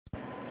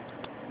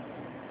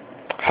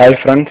Hi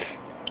friends,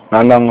 I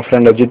am your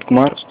friend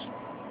R.Ajithkumar.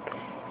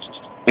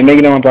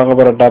 இன்னைக்கு நம்ம பார்க்க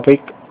போற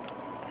டாபிக்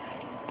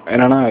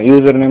என்னன்னா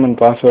username and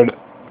password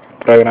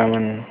program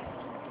in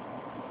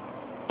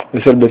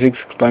Visual Basic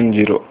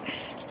 6.0.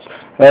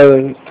 அதாவது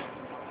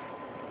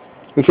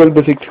Visual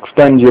Basic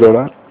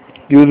 6.0ல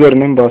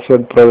username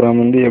password program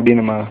வந்து எப்படி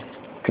நம்ம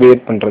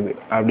கிரியேட் பண்றது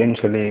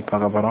அப்படின்னு சொல்லி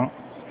பார்க்க போறோம்.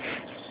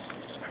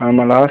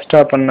 நம்ம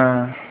லாஸ்டா பண்ண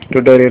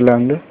டியூட்டோரியல்ல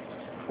வந்து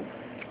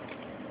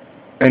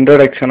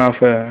introduction of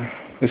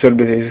Visual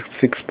Basic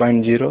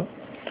 6.0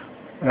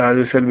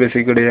 Visual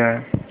Basic உடைய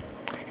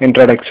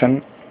introduction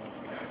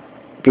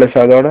plus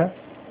அதோட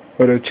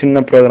ஒரு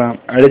சின்ன ப்ரோக்ராம்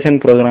அடிஷன்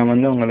ப்ரோக்ராம்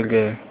வந்து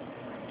உங்களுக்கு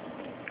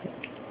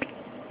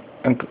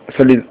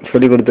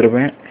சொல்லி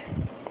கொடுத்துருப்பேன்.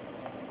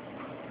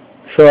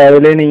 ஸோ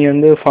அதில் நீங்கள்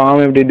வந்து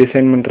ஃபார்ம் எப்படி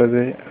டிசைன்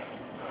பண்ணுறது,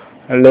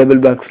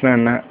 லேபிள் பாக்ஸ்லாம்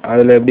என்ன,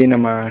 அதில் எப்படி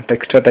நம்ம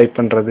டெக்ஸ்ட்டாக டைப்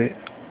பண்ணுறது,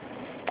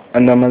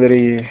 அந்த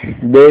மாதிரி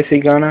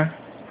பேசிக்கான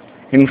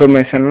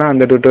இன்ஃபர்மேஷன்லாம்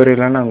அந்த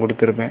டியூட்டோரியலில் நான்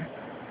கொடுத்துருப்பேன்.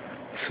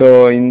 ஸோ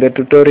இந்த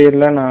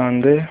டியூட்டோரியலில் நான்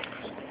வந்து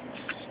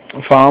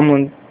ஃபார்ம்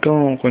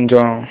மட்டும்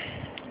கொஞ்சம்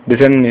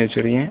டிசைன் பண்ணி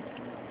வச்சுருக்கேன்.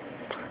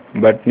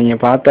 பட்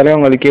நீங்கள் பார்த்தாலே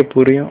உங்களுக்கே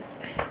புரியும்.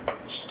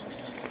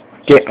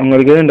 ஓகே,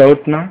 உங்களுக்கு எதுவும்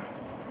டவுட்னா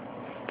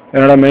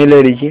என்னோட மெயில்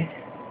ஐடிக்கு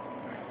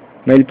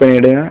மெயில்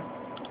பண்ணிவிடுங்க.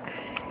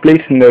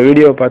 ப்ளீஸ் இந்த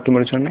வீடியோவை பார்த்து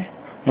முடிச்சோடனே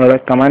உங்களோட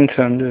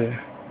கமெண்ட்ஸை வந்து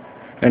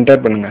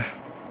என்டர் பண்ணுங்கள்.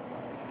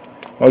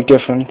 ஓகே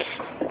ஃப்ரெண்ட்ஸ்,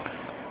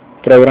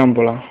 ப்ரோக்ராம்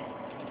போகலாம்.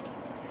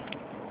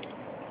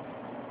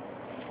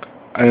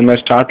 அது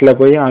மாதிரி ஸ்டார்ட்டில்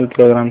போய் ஆல்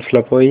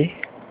ப்ரோக்ராம்ஸில் போய்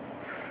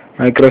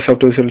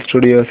Microsoft visual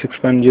studio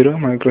 6.0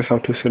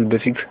 Microsoft visual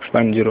பேசிக்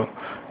 6.0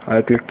 அதை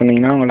கிளிக்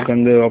பண்ணிங்கன்னா உங்களுக்கு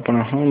வந்து ஓப்பன்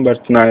ஆகும்.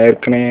 பட் நான்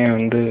ஏற்கனவே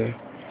வந்து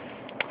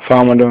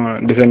ஃபார்ம் மட்டும்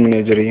டிசைன் பண்ணி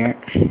வச்சுருக்கேன்.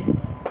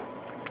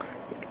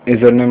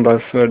 யூசர்நேம்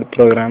பாஸ்வேர்டு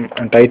ப்ரோக்ராம்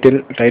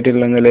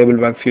டைட்டில் வந்து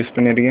லேபிள் பாக்ஸ் யூஸ்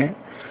பண்ணியிருக்கேன்.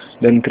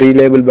 தென் 3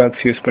 லேபிள்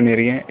பாக்ஸ் யூஸ்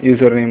பண்ணியிருக்கேன்.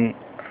 யூசர்நேம்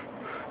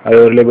அது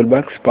ஒரு லேபிள்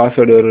பாக்ஸ்,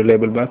 பாஸ்வேர்டு ஒரு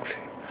லேபிள் பாக்ஸ்,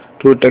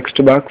 2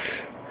 டெக்ஸ்ட் பாக்ஸ்,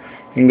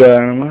 இங்கே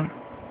நம்ம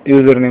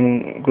யூசர் நேம்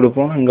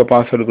கொடுப்போம், இங்கே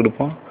பாஸ்வேர்டு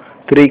கொடுப்போம்.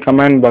 3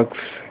 கமாண்ட்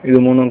பாக்ஸ், இது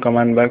 3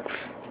 கமாண்ட் பாக்ஸ்.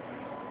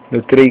 இந்த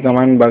 3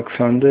 கமாண்ட்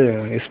பாக்ஸை வந்து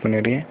யூஸ்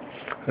பண்ணியிருக்கேன்.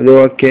 அது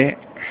ஓகே.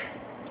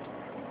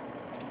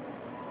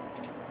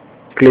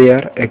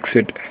 Clear,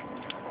 exit.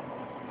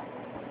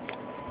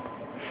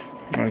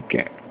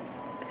 ஓகே,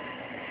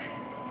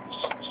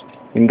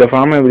 இந்த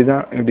ஃபார்மை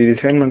இப்படி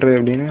டிசைன் பண்ணுறது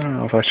எப்படின்னா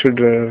ஃபர்ஸ்ட்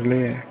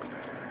ட்ரைவர்லேயே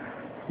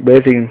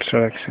பேசிக்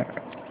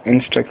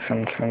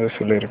இன்ஸ்ட்ரக்ஷன்ஸ் வந்து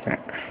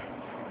சொல்லியிருப்பேன்.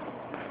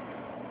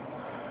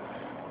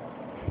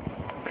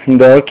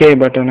 இந்த ஓகே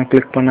பட்டனை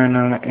கிளிக் பண்ண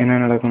என்ன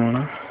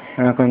நடக்கணும்னா,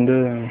 எனக்கு வந்து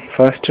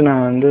ஃபர்ஸ்ட்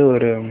நான் வந்து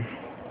ஒரு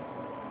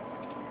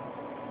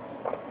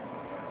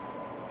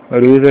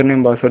யூசர்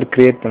நேம் பாஸ்வேர்டு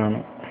கிரியேட்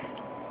பண்ணணும்.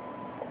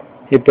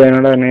 இப்போ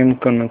என்னோட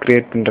நேமுக்கு ஒன்று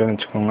கிரியேட் பண்ணுறேன்னு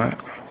வச்சுக்கோங்க.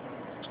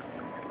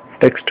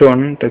 Text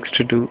 1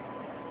 text 2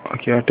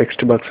 okay,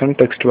 text box 1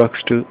 text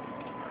box 2.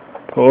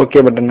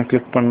 Okay பட்டனை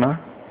கிளிக் பண்ணால்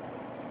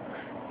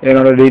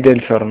என்னோட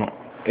டீட்டெயில்ஸ் வரணும்.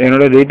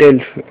 என்னோட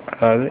டீட்டெயில்ஸ்,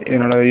 அதாவது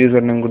என்னோட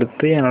யூசர் நேம்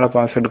கொடுத்து என்னோட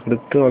பாஸ்வேர்டு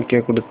கொடுத்து ஓகே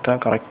கொடுத்தா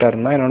கரெக்டாக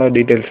இருந்தால் என்னோட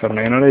டீட்டெயில்ஸ்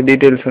வரணும். என்னோட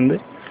டீட்டெயில்ஸ் வந்து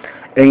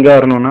எங்கே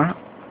வரணும்னா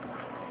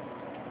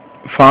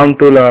ஃபார்ம்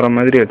 2ல் வர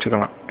மாதிரி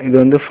வச்சுக்கலாம். இது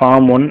வந்து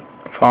ஃபார்ம் 1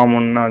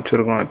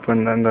 வச்சுருக்கோம். இப்போ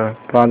இந்த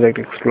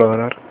ப்ராஜெக்ட்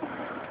எக்ஸ்ப்ளோரர்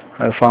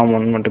அது ஃபார்ம்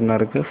 1 மட்டும்தான்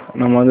இருக்குது.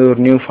 நம்ம வந்து ஒரு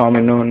நியூ ஃபார்ம்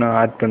இன்னொன்று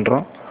ஆட்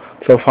பண்ணுறோம்.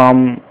 ஸோ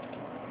ஃபார்ம்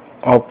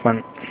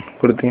ஓப்பன்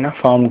கொடுத்தீங்கன்னா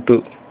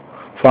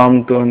ஃபார்ம்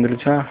 2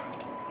 வந்துருச்சா?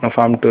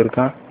 ஃபார்ம் 2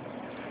 இருக்கா?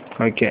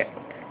 ஓகே,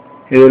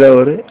 இதில்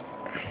ஒரு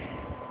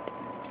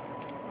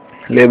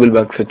லேபிள்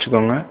பாக்ஸ்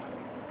வச்சுக்கோங்க.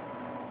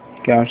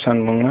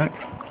 கேப்ஷன் போங்க.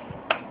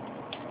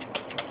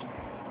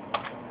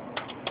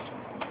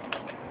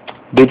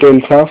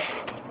 Details of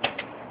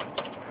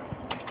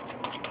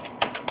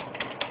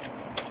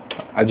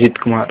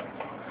Ajithkumar.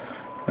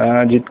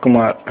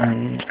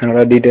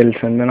 என்னோட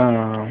டீட்டெயில்ஸ் வந்து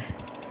நான்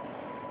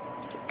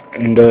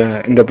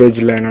இந்த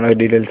பேஜில் என்னோட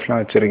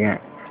டீட்டெயில்ஸ்லாம்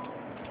வச்சுருக்கேன்.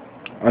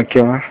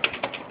 ஓகேவா?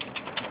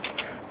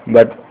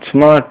 பட்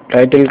சும்மா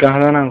டைட்டிலுக்காக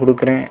தான் நான்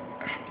கொடுக்குறேன்.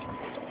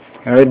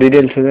 என்னோட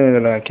டீட்டெயில்ஸ் எதுவும்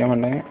இதில் வைக்க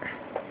மாட்டேன்,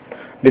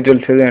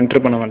 டீட்டெயில்ஸ் எதுவும் என்ட்ரு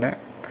பண்ண மாட்டேன்.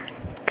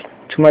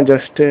 சும்மா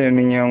ஜஸ்ட்டு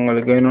நீங்கள்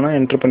உங்களுக்கு வேணும்னா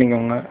என்ட்ரு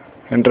பண்ணிக்கோங்க,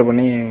 என்ட்ரு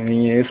பண்ணி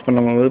நீங்கள் யூஸ்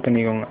பண்ணும்போது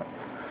பண்ணிக்கோங்க.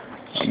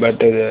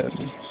 பட் இது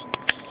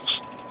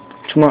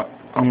சும்மா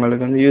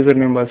அவங்களுக்கு வந்து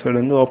யூசர் நேம்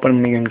பாஸ்வேர்டு வந்து ஓப்பன்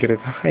பண்ணி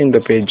காமிக்கிறதுக்காக இந்த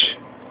பேஜ்,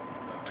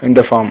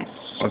 இந்த ஃபார்ம்.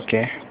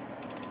 ஓகே,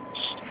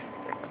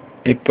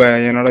 இப்போ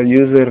என்னோட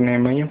யூசர்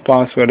நேமையும்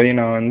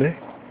பாஸ்வேர்டையும் நான் வந்து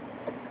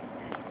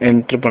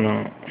என்ட்ரு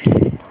பண்ணணும்.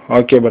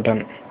 ஓகே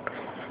பட்டன்,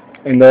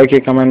 இந்த ஓகே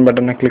கமெண்ட்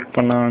பட்டனை கிளிக்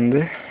பண்ணால் வந்து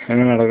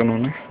என்ன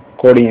நடக்கணும்னு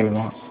கோடிங்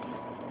எழுதலாம்.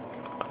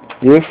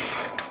 If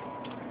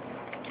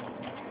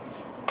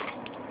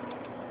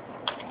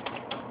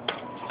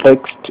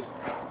text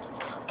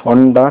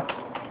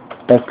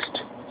 1.text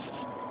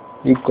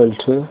equal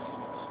to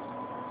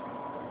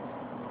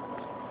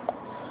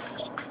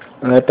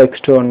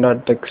text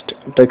 1.text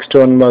text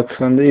 1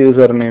 box வந்து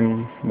யூசர் நேம்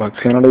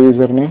பாக்ஸ். என்னோட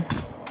யூசர் நேம்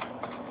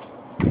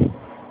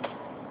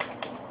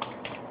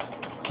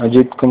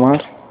Ajithkumar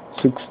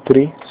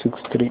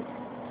 6363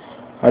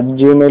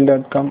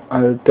 @gmail.com.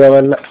 அது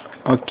தேவையில்லை.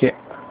 Okay,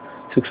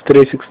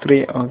 6363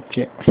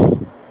 okay.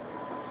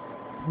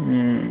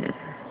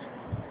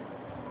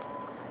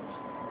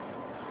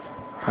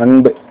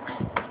 அண்ட்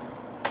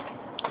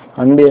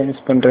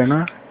யூஸ் பண்ணுறேன்னா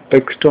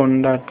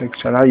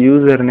text1.text, அதாவது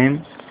யூசர் நேம்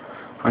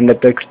அந்த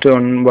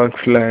text1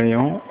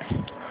 பாக்ஸ்லையும்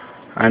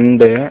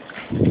and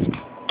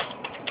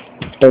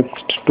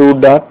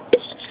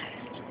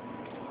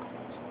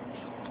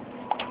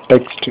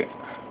text2.text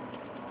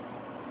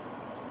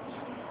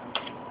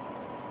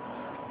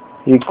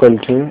equal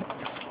to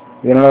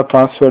இதனோட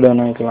பாஸ்வேர்டு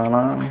என்ன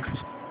வைக்கலாம்னா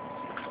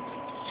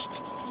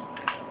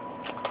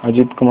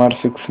Ajithkumar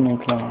 6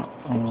 வைக்கலாம்.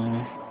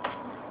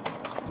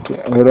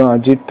 வெறும்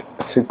Ajith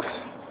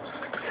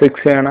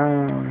 6 ஏன்னா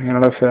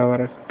என்னோட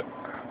ஃபேவரட்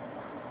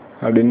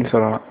அப்படின்னு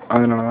சொல்லலாம்.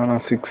 அதனால தான்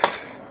நான் 6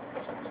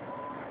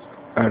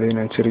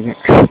 அப்படின்னு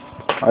வச்சிருக்கேன்.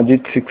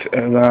 Ajith 6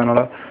 அதுதான்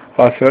என்னோட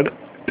பாஸ்வேர்டு.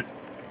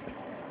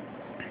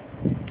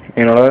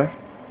 என்னோட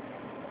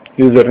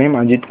யூசர் நேம்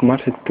Ajithkumar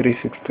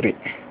 6363.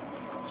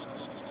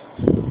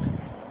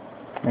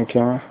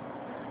 ஓகேவா?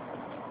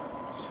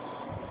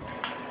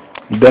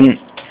 தென்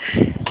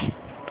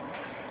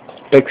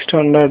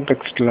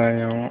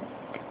text1.textலையும்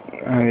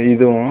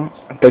இதுவும்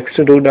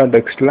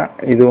text2.textல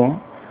இதுவும்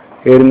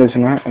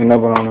இருந்துச்சுன்னா என்ன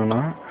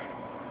பண்ணணும்னா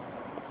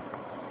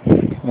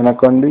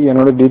எனக்கு வந்து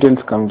என்னோட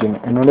டீட்டெயில்ஸ்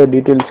காமிக்கணும். என்னோட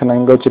டீட்டெயில்ஸ் நான்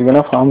எங்கே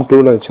வச்சுருக்கேன்னா ஃபார்ம்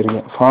 2ல்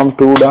வச்சுருக்கேன். ஃபார்ம்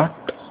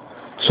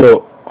 2.show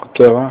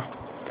ஓகேவா?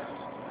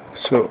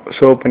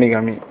 ஷோ பண்ணி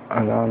காமி.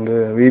 அதான் வந்து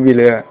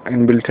விபியில்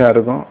இன்பில்ட்டாக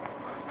இருக்கும்.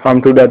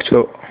 ஃபார்ம்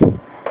 2.show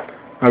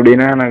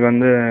அப்படின்னா எனக்கு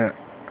வந்து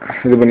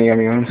இது பண்ணி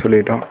காமிக்கணும்னு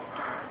சொல்லிட்டோம்.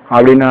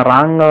 அப்படி நான்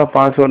ராங்காக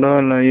பாஸ்வேர்டோ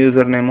இல்லை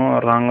யூசர் நேமோ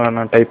ராங்காக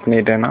நான் டைப்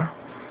பண்ணிட்டேன்னா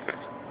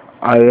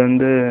அது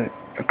வந்து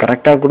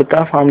கரெக்டாக கொடுத்தா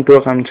ஃபார்ம் 2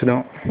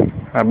 காமிச்சிடும்.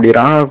 அப்படி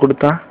ராங்காக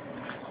கொடுத்தா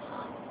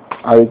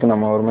அதுக்கு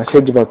நம்ம ஒரு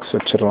மெசேஜ் பாக்ஸ்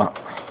வச்சிடலாம்.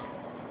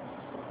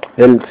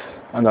 எல்ஸ்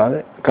அதாவது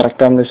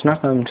கரெக்டாக இருந்துச்சுன்னா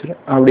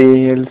காமிச்சிடும். அப்படி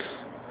எல்ஸ்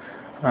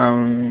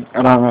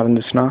ராங்காக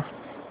இருந்துச்சுன்னா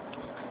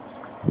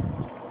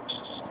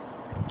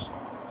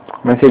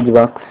மெசேஜ்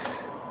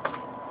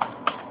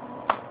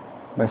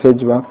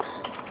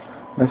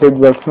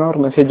பாக்ஸ்னா ஒரு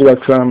மெசேஜ்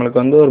பாக்ஸில்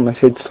நம்மளுக்கு வந்து ஒரு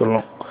மெசேஜ்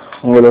சொல்லும்,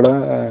 உங்களோட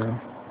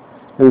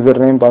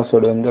யூசர் நேம்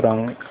பாஸ்வேர்டு வந்து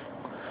ராங்.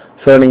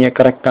 ஸோ நீங்கள்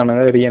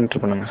கரெக்டானதை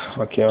ரீஎன்ட்ரு பண்ணுங்கள்.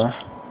 ஓகேவா?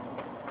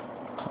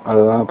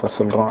 அதுதான் இப்போ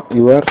சொல்கிறோம்.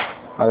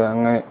 அது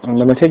அங்கே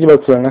இந்த மெசேஜ்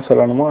பாக்ஸில் என்ன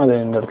சொல்லணுமோ அதை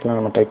இந்த இடத்துல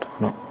நம்ம டைப்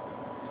பண்ணணும்.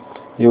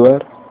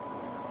 Your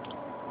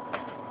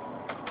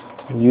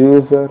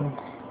user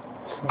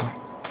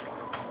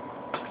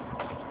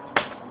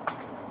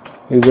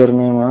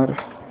name R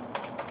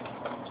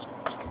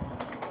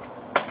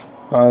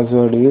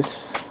password is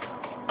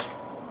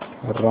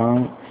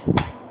wrong.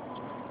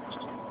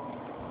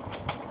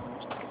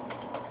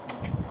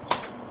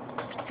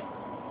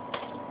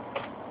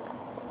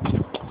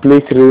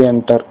 Please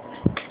re-enter.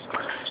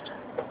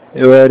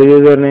 Your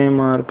username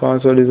or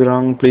password is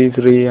wrong. Please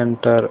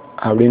re-enter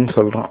அப்படின்னு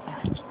சொல்கிறோம்.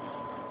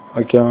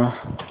 ஓகேவா?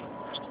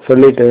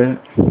 சொல்லிவிட்டு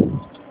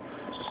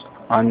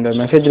அந்த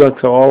மெசேஜ்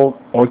பாக்ஸை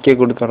ஓகே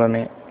கொடுத்த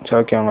உடனே சரி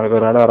ஓகே உங்களுக்கு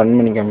ஒரு இடம் ரன்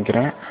பண்ணி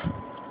காமிக்கிறேன்.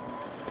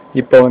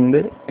 இப்போ வந்து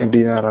எப்படி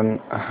தான்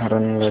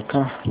ரன்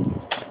இருக்கா?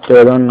 இப்போ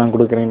ஏதோ ஒன்று நான்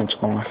கொடுக்குறேன்னு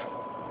வச்சுக்கோங்க.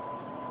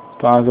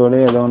 பாஸ்வேர்டு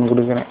ஏதோ ஒன்று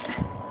கொடுக்குறேன்.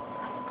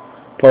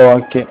 இப்போ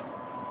ஓகே.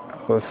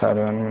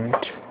 Sorry 1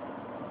 minute.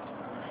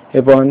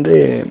 இப்போ வந்து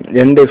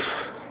என்டிஃப்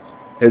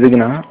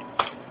எதுக்குன்னா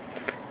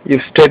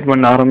இஃப்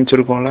ஸ்டேட்மெண்ட்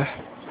ஆரம்பிச்சிருக்கோம்ல,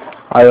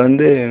 அது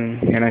வந்து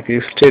எனக்கு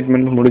இஃப்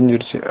ஸ்டேட்மெண்ட்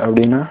முடிஞ்சிருச்சு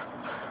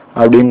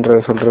அப்படின்றத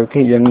சொல்கிறதுக்கு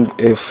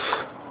என்டிஃப்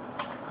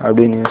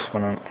அப்படின்னு யூஸ்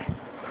பண்ணணும்.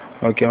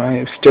 ஓகேவா?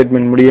 இஃப்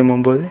ஸ்டேட்மெண்ட்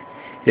முடியும் போது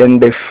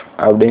என்டிஃப்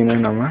அப்படின்னு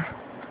நம்ம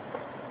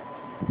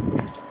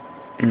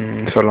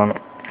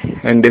சொல்லணும்.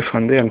 என்டிஃப்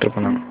வந்து என்ட்ரு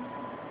பண்ணணும்.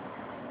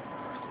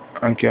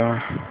 ஓகேவா?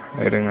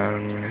 இருங்க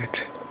 1 minute.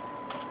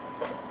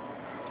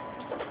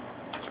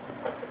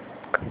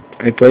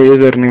 இப்போ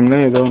யூசர்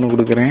நேமில் ஏதோ ஒன்று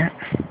கொடுக்குறேன்,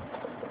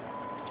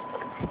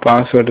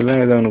 பாஸ்வேர்டில்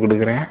ஏதோ ஒன்று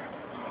கொடுக்குறேன்.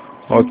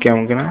 ஓகே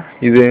அமுக்குனா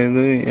இது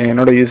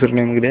என்னோட யூசர்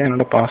நேம் கிடையாது,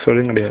 என்னோட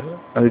பாஸ்வேர்டும் கிடையாது.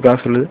 அதுக்காக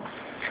சொல்லுது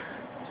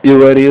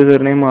your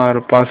user name R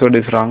password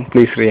is wrong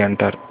please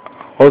re-enter.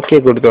 Okay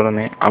கொடுத்த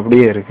உடனே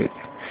அப்படியே இருக்குது.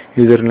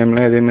 யூசர்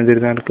நேமில் அதே மாதிரி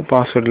தான் இருக்குது,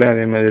 பாஸ்வேர்டில்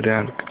அதே மாதிரி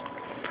தான் இருக்குது.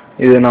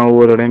 இது நான்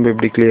ஒவ்வொரு இடையும்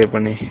எப்படி கிளியர்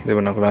பண்ணி இது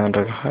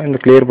பண்ணக்கூடாதுன்றதுக்காக இந்த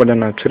கிளியர்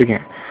பட்டன் நான்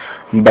வச்சுருக்கேன்.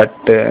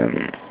 பட்டு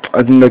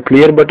இந்த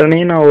கிளியர்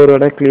பட்டனையும் நான் ஒரு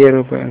இடம்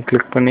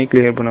கிளிக் பண்ணி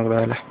கிளியர்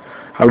பண்ணக்கூடாதுல்ல,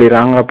 அப்படி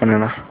ராங்காக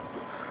பண்ணேன்னா.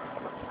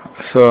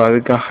 ஸோ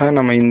அதுக்காக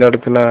நம்ம இந்த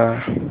இடத்துல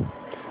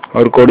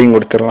ஒரு கோடிங்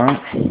கொடுத்துடலாம்.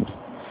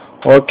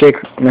 ஓகே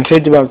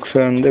மெசேஜ்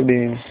பாக்ஸை வந்து இப்படி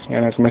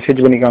எனக்கு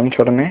மெசேஜ் பண்ணி காமிச்ச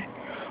உடனே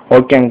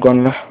ஓகே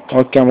அமுக்கோன்ல,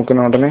 ஓகே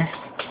அமுக்கின உடனே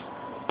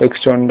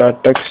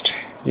text1.text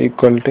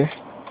equal to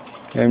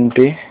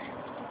empty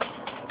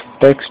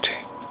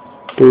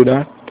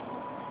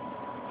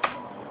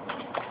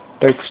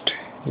text2.text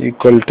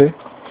equal to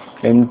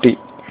empty.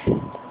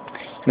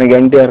 எனக்கு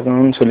எம்டியாக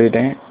இருக்கணும்னு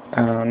சொல்லிட்டேன்.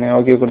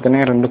 ஓகே கொடுத்தனே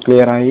ரெண்டு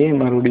கிளியர் ஆகி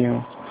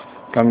மறுபடியும்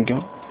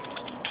காமிக்கும்.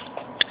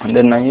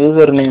 தென் நான்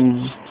யூசர் நேம்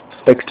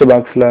டெக்ஸ்ட்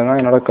பாக்ஸில் தான்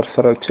என்னோட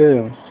கர்சரை வச்சு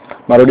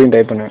மறுபடியும்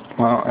டைப் பண்ணுவேன்.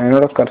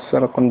 என்னோட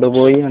கர்சரை கொண்டு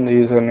போய் அந்த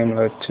யூசர்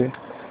நேமில் வச்சு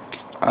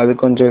அது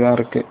கொஞ்சம் இதாக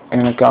இருக்குது.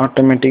 எனக்கு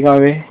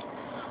ஆட்டோமேட்டிக்காகவே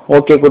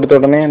ஓகே கொடுத்த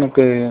உடனே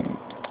எனக்கு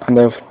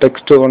அந்த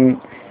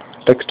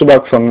டெக்ஸ்ட்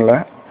பாக்ஸ் ஒன்றில்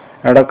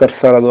என்னோட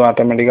கர்சர் அதுவும்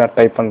ஆட்டோமேட்டிக்காக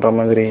டைப் பண்ணுற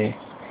மாதிரி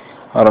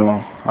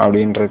வரணும்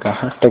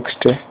அப்படின்றதுக்காக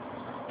text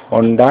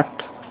one dot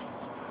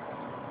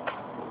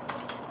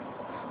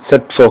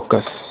set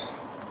focus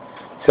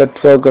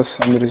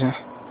வந்துருச்சா?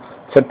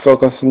 செட்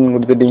ஃபோக்கஸ்ன்னு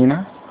கொடுத்துட்டிங்கன்னா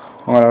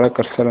உங்களோட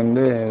கர்சர்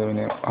வந்து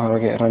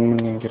ஓகே ரன்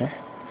பண்ணி வைக்கிறேன்.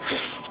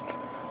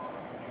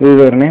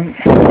 யூசர் நேம்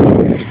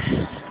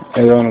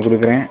ஏதோ ஒன்று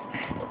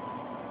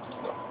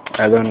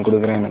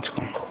கொடுக்குறேன்னு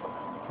வச்சுக்கோங்க.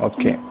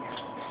 ஓகே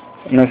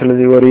என்ன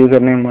சொல்லுது? ஒரு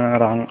user name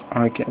wrong.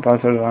 Okay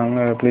password wrong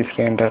please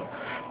enter.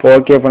 இப்போ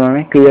ஓகே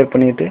பண்ணோடனே கிளியர்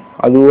பண்ணிவிட்டு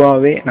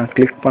அதுவாகவே நான்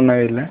கிளிக்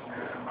பண்ணவே இல்லை,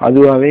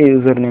 அதுவாகவே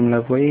யூசர்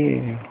நேமில் போய்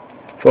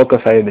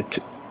ஃபோக்கஸ்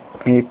ஆகிடுச்சு.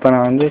 இப்போ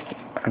நான் வந்து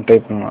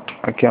டைப் பண்ணலாம்.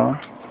 ஓகேவா?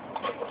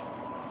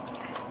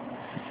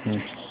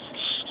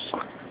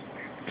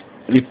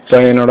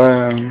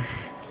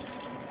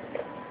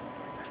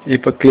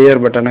 இப்போ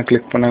கிளியர் பட்டனை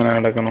கிளிக் பண்ண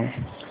நடக்கணும்.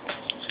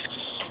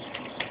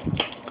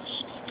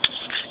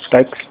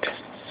 Text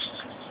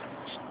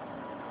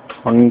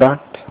one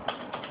dot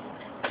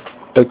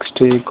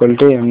text equal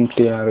to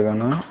எம்டியாக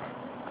இருக்கணும்.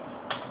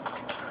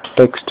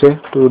 Text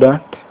two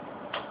dot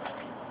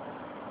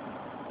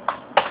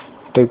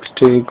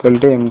text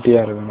equal to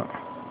எம்டியாக இருக்கணும்.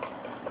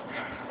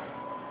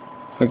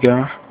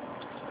 ஓகேவா?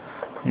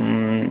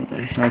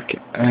 ஓகே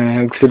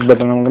எக்ஸிட்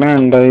பட்டன் நமக்குன்னா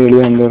எண்டாகி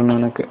வெளியே வந்துடணும்.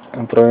 எனக்கு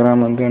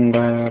ப்ரோக்ராம் வந்து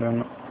எண்டாகி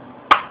வரணும்.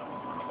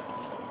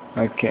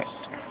 ஓகே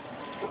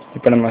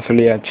இப்போ நம்ம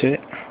சொல்லியாச்சு.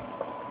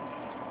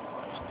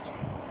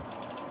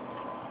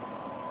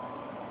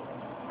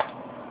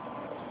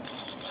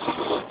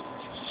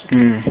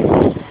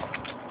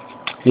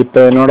 இப்போ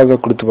என்னோடதை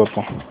கொடுத்து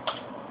பார்ப்போம்.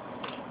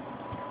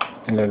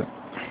 இல்லை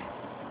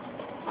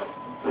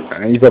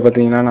இப்போ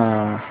பார்த்தீங்கன்னா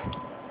நான்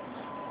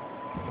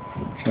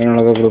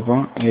என்னோடதை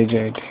கொடுப்போம். ஏஜ்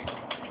ஆகிட்டு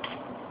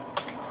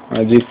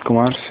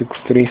அஜித்குமார்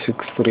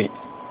 6363.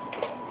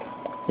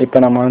 இப்போ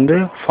நம்ம வந்து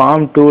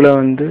ஃபார்ம் 2ல்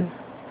வந்து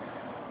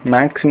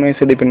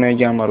மேக்ஸிமைஸ்டு பின்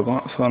வைக்காமல்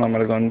இருக்கும். ஸோ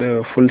நம்மளுக்கு வந்து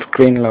ஃபுல்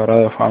ஸ்க்ரீனில்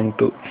வராது ஃபார்ம்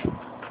 2.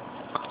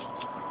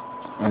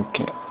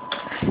 ஓகே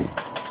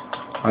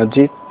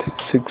அஜித்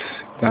 6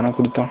 தானே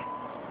கொடுத்தோம்.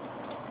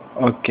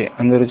 ஓகே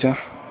வந்துருச்சா?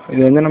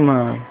 இது வந்து நம்ம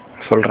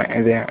சொல்கிறேன்,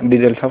 இது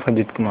டீட்டெயில்ஸ் ஆஃப்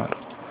அஜித்குமார்.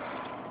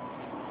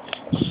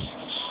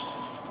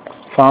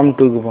 ஃபார்ம்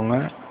 2க்கு போங்க.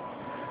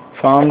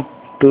 ஃபார்ம்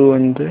 2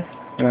 வந்து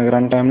எனக்கு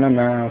ரன் டைமில்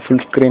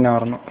ஃபுல் ஸ்க்ரீனாக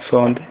வரணும். ஸோ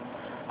வந்து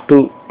 2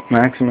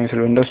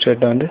 மேக்ஸிமைஸ்டு விண்டோஸ்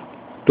ஸ்டேட்டை வந்து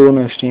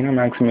 2ன்னு வச்சிட்டிங்கன்னா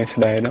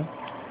மேக்ஸிமைஸ்டு ஆகிடும்.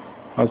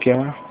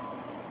 ஓகேவா?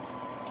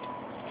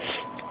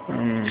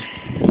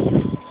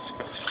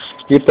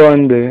 இப்போ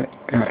வந்து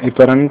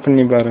இப்போ ரன்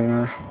பண்ணி பாருங்க.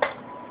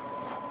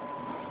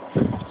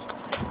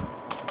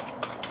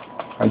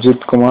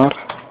 அஜித்குமார்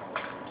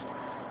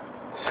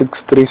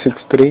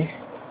 6363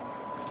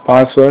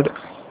 பாஸ்வேர்டு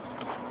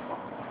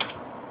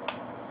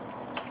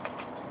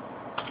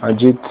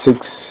அஜித்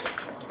 6.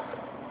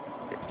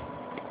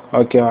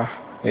 ஓகேவா?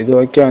 இது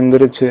ஓகே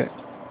வந்துருச்சு.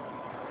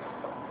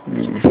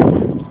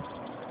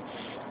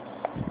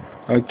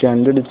 ஓகே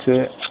வந்துடுச்சு.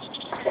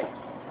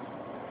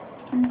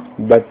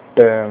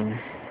 பட்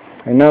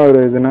என்ன ஒரு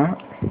இதுனா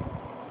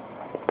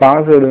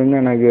பாஸ்வேர்டு வந்து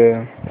எனக்கு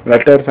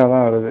லெட்டர்ஸாக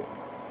தான் வருது.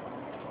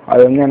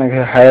 அது வந்து எனக்கு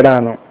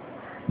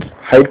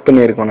ஹைட்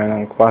பண்ணியிருக்கணும்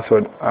எனக்கு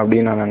பாஸ்வேர்டு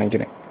அப்படின்னு நான்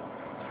நினைக்கிறேன்.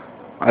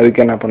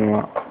 அதுக்கு என்ன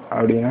பண்ணலாம்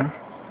அப்படின்னா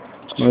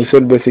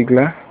விசுவல்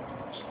பேசிக்கில்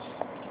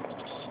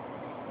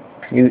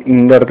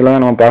இந்த இடத்துல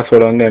நம்ம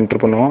பாஸ்வேர்டை வந்து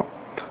என்ட்ரு பண்ணுவோம்.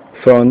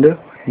 ஸோ வந்து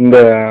இந்த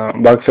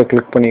பாக்ஸை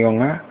கிளிக்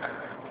பண்ணிக்கோங்க.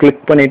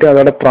 கிளிக் பண்ணிவிட்டு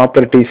அதோட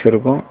ப்ராப்பர்ட்டிஸ்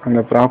இருக்கும். அந்த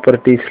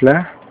ப்ராப்பர்ட்டிஸில்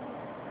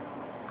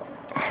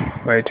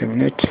wait a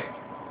minute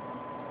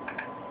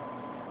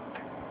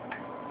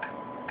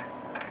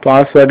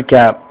password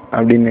gap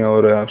அப்படின்னு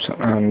ஒரு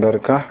ஆப்ஷன் அந்த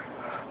இருக்கா,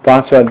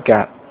 பாஸ்வேர்ட்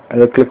கேப்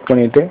அதை கிளிக்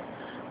பண்ணிவிட்டு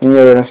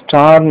நீங்கள் இதில்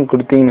ஸ்டார்னு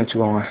கொடுத்தீங்கன்னு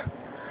வச்சுக்கோங்க.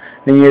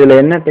 நீங்கள்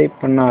இதில் என்ன டைப்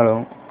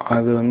பண்ணாலும்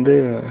அது வந்து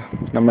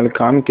நம்மளுக்கு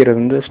காமிக்கிறது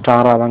வந்து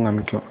ஸ்டாராக தான்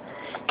காமிக்கும்.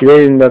 இதே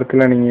இந்த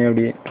இடத்துல நீங்கள்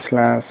எப்படி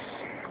ஸ்லாஷ்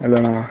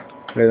இல்லைனா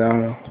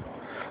ஏதாவது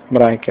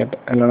ப்ராக்கெட்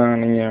இல்லைனா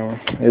நீங்கள்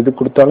எது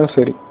கொடுத்தாலும்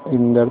சரி,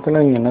 இந்த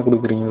இடத்துல நீங்கள் என்ன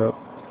கொடுக்குறீங்களோ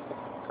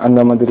அந்த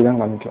மாதிரி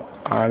தான் காமிக்கும்.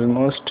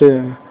 ஆல்மோஸ்ட்டு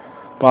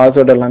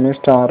பாஸ்வேர்டு எல்லாமே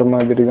ஸ்டார்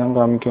மாதிரி தான்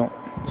காமிக்கும்.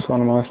 ஸோ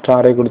நம்ம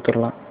ஸ்டாரே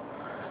கொடுத்துடலாம்.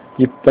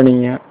 இப்போ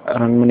நீங்கள்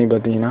ரன் பண்ணி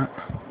பார்த்தீங்கன்னா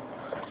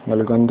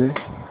உங்களுக்கு வந்து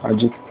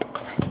அஜித்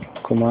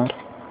குமார்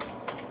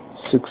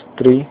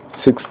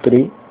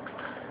 6363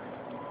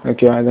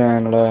 ஓகே அதான்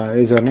என்னோட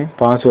யூசர் நேம்.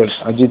 பாஸ்வேர்டு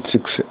அஜித்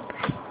 6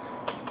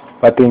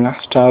 பார்த்தீங்கன்னா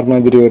ஸ்டார்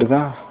மாதிரி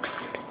வருதா?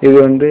 இது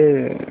வந்து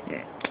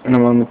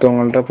நம்ம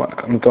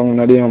மற்றவங்க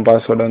முன்னாடி நம்ம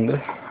பாஸ்வேர்டை வந்து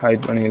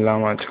ஹைட் பண்ணி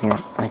இல்லாமல்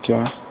வச்சுக்கலாம்.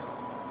 ஓகேவா?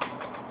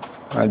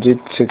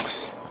 அஜித் 6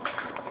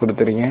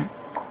 கொடுத்துருக்கேன்.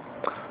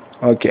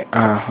 ஓகே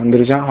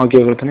வந்துருச்சா? ஓகே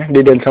கொடுத்தேன்.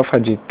 டீட்டெயில்ஸ் ஆஃப்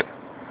அஜித்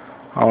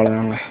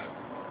அவ்வளோதாங்க.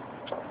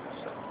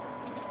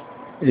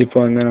 இப்போ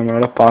வந்து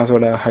நம்மளோட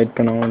பாஸ்வேர்டை ஹைட்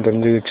பண்ணவும்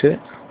தெரிஞ்சுக்கிச்சு.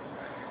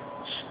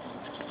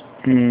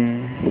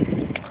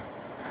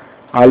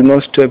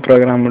 ஆல்மோஸ்ட்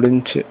ப்ரோக்ராம்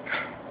முடிஞ்சிச்சு.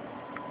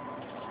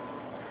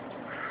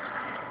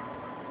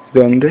 இது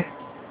வந்து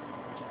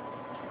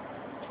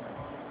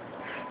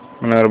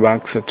இன்னொரு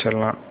பாக்ஸ்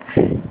வச்சிடலாம்.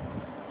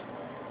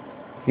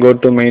 go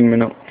to main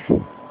menu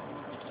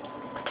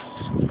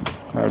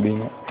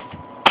அப்படிங்க.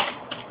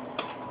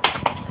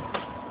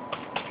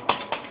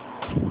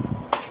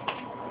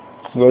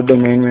 go to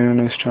main menu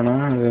வச்சிட்டோம்னா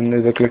அது வந்து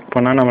இதை கிளிக்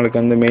பண்ணால்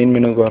நம்மளுக்கு வந்து மெயின்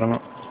மெனுக்கு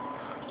வரணும்.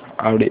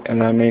 அப்படி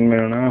அந்த main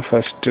மெனுனா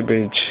first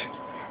page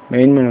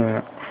main menu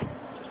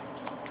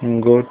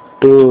go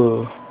to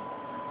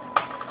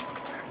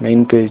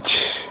main page.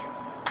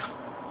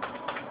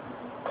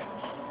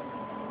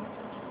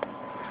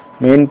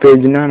 Main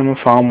பேஜ்னா நம்ம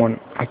ஃபார்ம் 1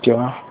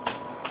 ஓகேவா,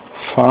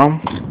 ஃபார்ம்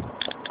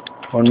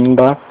 1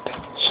 டாட்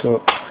ஷோ.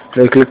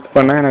 இதை கிளிக்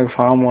பண்ணால் எனக்கு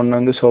ஃபார்ம் 1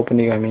 வந்து ஷோ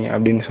பண்ணி காமி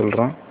அப்படின்னு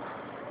சொல்கிறோம்.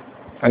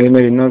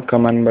 அதேமாதிரி இன்னொரு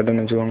கமாண்ட் பட்டன்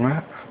வச்சுக்கோங்க,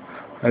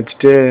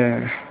 வச்சுட்டு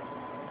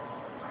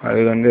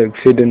அது வந்து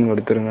எக்ஸிட்னு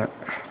கொடுத்துருங்க.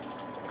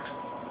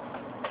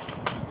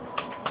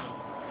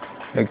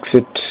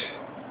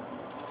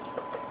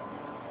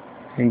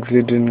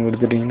 எக்ஸிட்னு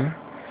கொடுத்துட்டிங்கன்னா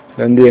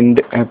இது வந்து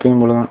எண்டு,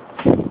 எப்பயும் போல தான்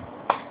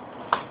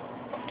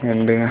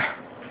எண்டுங்க.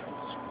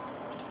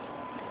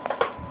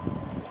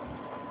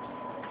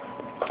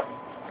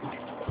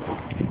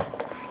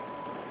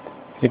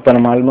 இப்போ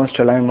நம்ம ஆல்மோஸ்ட்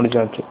எல்லாமே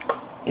முடிச்சாச்சு.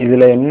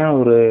 இதில் என்ன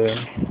ஒரு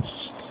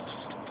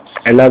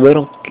எல்லா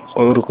பேரும்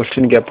ஒரு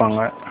கொஸ்டின் கேட்பாங்க.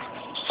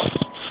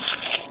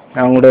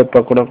 நான் கூட இப்போ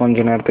கூட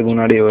கொஞ்ச நேரத்துக்கு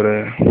முன்னாடி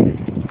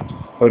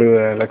ஒரு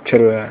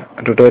லெக்சர்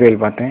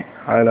டுட்டோரியல் பார்த்தேன்.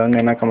 அதில்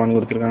வந்து என்ன கமெண்ட்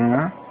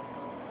கொடுத்துருக்காங்கன்னா,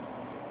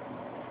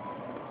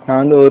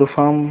 நான் வந்து ஒரு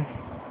ஃபார்ம்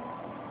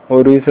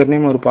ஒரு யூசர்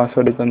நேம் ஒரு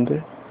பாஸ்வேர்டுக்கு வந்து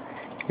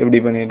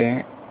இப்படி பண்ணிட்டேன்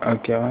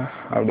ஓகேவா.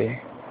 அப்படி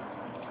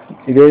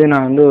இதே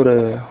நான் வந்து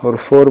ஒரு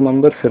 4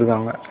 மெம்பர்ஸ்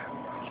இருக்காங்க,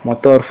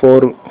 மொத்தம் ஒரு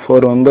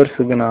ஃபோர்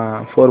மெம்பர்ஸுக்கு நான்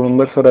 4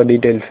 மெம்பர்ஸோட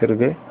டீட்டெயில்ஸ்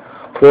இருக்குது.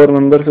 4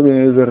 மெம்பர்ஸுக்கு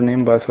யூசர்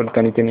நேம் பாஸ்வேர்டு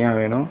தனித்தனியாக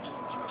வேணும்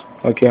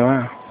ஓகேவா.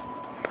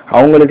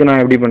 அவங்களுக்கு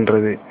நான் எப்படி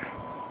பண்ணுறது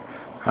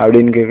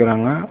அப்படின்னு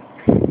கேட்குறாங்க.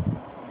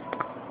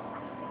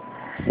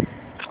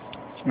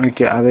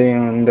 ஓகே,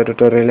 அதையும் இந்த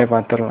டுட்டோரியலே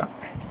பார்த்துடலாம்.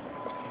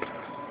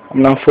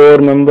 நான்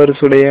 4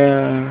 மெம்பர்ஸுடைய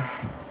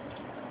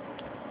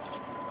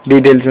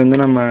டீட்டெயில்ஸ் வந்து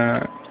நம்ம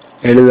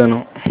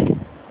எழுதணும்.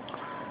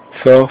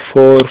 ஸோ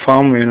 4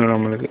 ஃபார்ம் வேணும்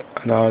நம்மளுக்கு.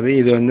 அதாவது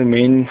இது வந்து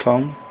மெயின்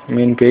ஃபார்ம்,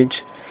 மெயின் பேஜ்.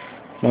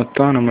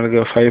 மொத்தம் நம்மளுக்கு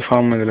 5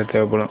 ஃபார்ம் இதில்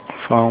தேவைப்படும்.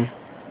 ஃபார்ம்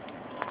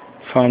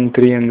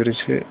 3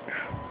 வந்துருச்சு.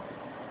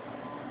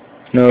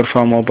 இன்னொரு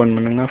ஃபார்ம் ஓப்பன்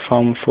பண்ணுங்க,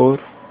 ஃபார்ம் 4,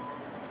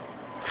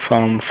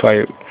 ஃபார்ம்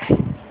 5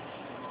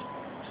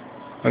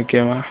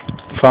 ஓகேவா.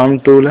 ஃபார்ம்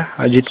 2ல்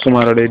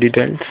அஜித்குமாரோட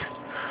டீட்டெயில்ஸ்.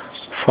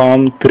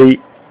 ஃபார்ம்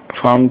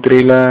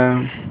 3ல்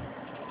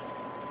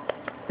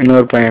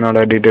இன்னொரு பையனோட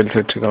டீட்டெயில்ஸ்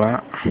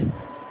வச்சுக்கலாம்.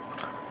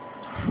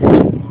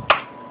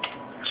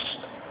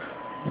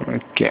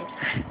 Okay,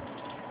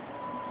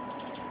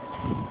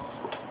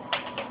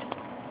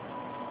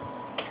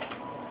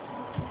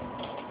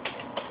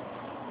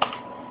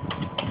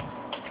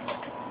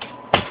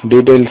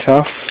 details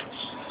of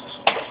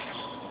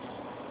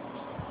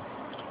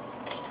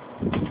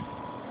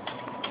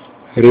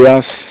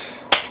Riyaz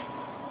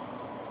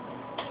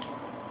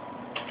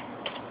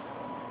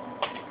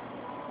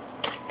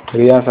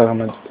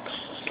Ahmed.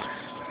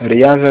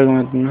 Riyaz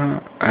அகமத்னா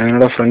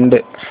என்னோட ஃப்ரெண்டு.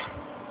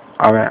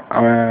 அவன்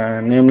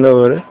நேமில்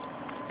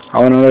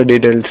அவனோட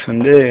டீட்டெயில்ஸ்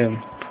வந்து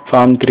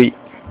ஃபார்ம் 3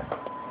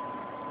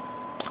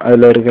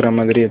 அதில் இருக்கிற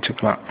மாதிரி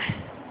வச்சுக்கலாம்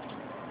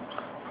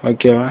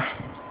ஓகேவா.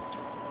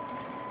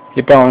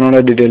 இப்போ அவனோட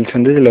டீட்டெயில்ஸ்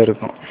வந்து இதில்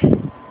இருக்கும்.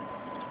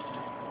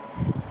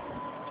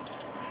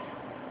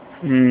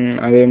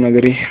 அதே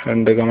மாதிரி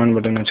 2 கமெண்ட்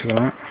பட்டன்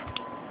வச்சுக்கலாம்.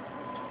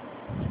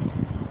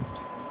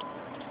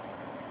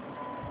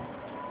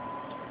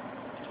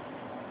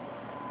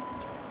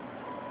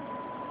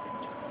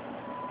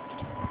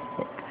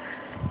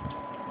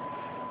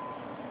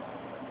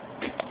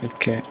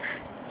 Okay,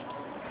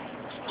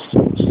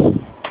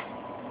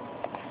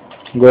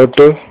 go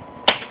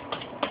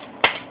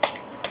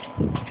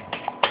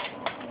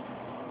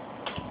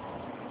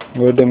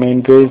to main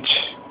page.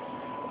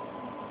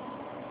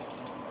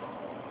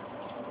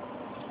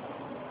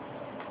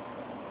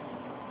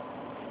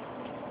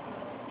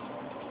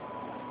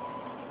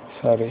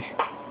 Sorry,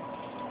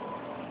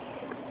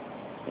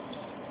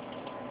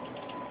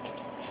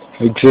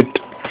 exit.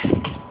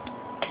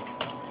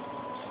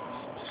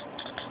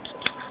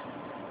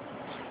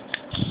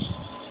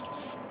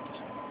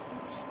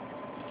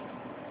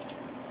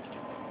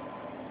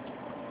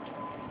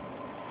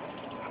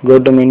 go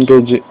to main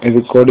page. இது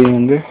கோடிங்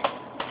வந்து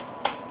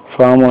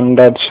ஃபார்ம் 1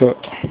 டாட் ஷோ.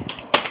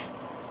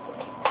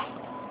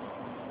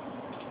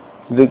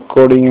 இது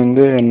கோடிங்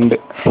வந்து எண்டு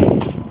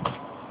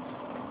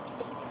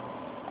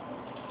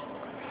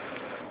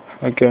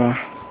ஓகேவா.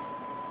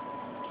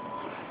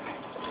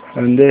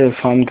 வந்து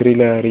ஃபார்ம்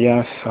 3ல்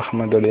ரியாஸ்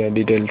அகமதுடைய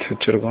டீட்டெயில்ஸ்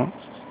வச்சுருக்கோம்.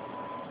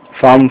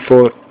 ஃபார்ம்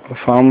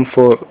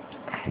 4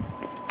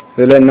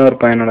 இதில் இன்னொரு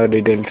பையனோட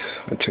டீட்டெயில்ஸ்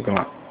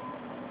வச்சுக்கலாம்.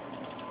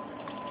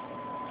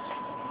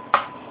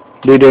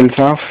 Details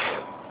of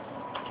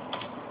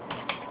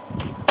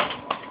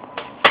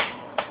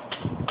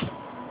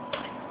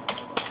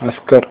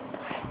Asghar.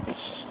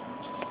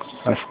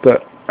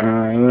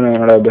 இவன்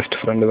என்னோட பெஸ்ட்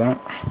ஃப்ரெண்டு தான்.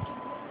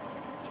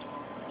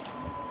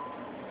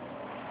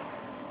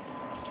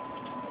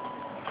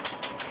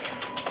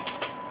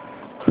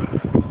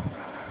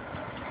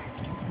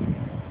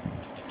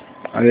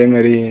 அதே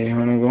மாதிரி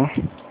இவனுக்கும்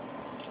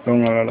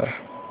இவங்களோட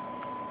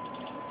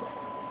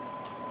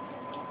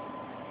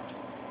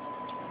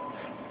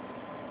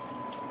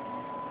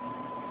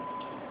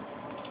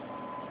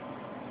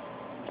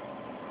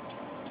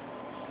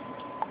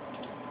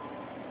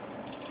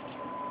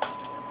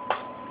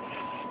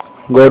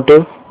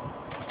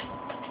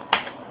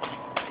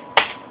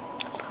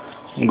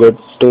go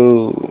to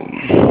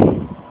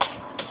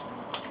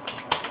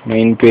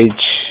main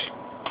page.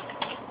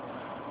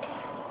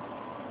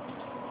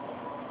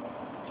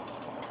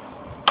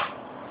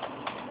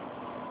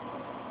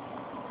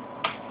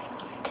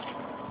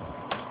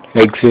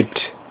 Exit.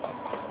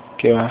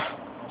 ஓகேவா?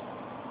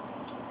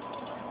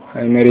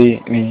 அது மாதிரி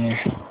நீங்க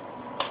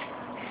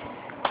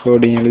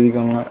கோடிங்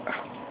எழுதிக்கோங்க.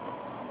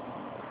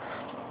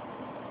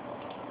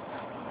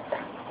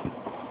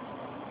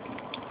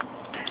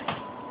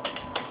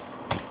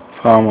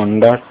 Form 1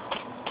 dot.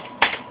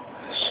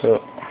 ஸோ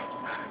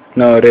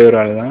நான் ஒரே ஒரு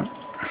ஆள் தான்.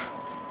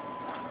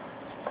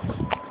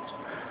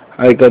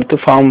 அதுக்கடுத்து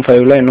ஃபார்ம்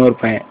 5ல் இன்னொரு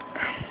பையன்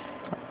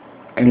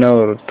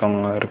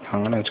இன்னொருத்தவங்க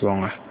இருக்காங்கன்னு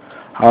வச்சுக்கோங்க.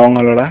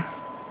 அவங்களோட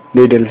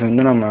டீட்டெயில்ஸ்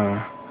வந்து நம்ம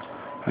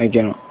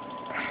வைக்கணும்.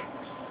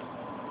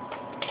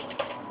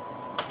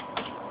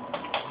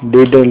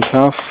 டீட்டெயில்ஸ்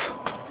ஆஃப்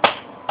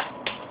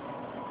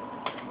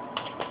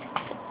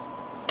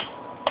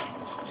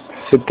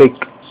சித்திக்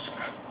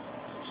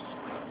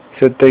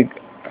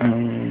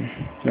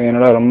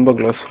என்னோட ரொம்ப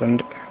க்ளோஸ்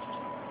ஃப்ரெண்ட்.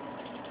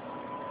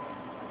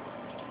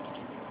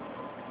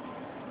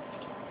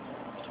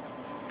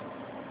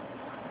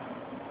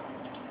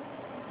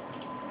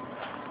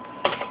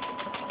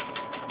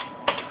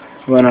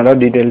 இவனோட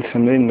டீட்டெயில்ஸ்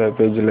வந்து இந்த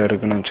பேஜில்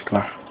இருக்குன்னு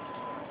வச்சுக்கலாம்.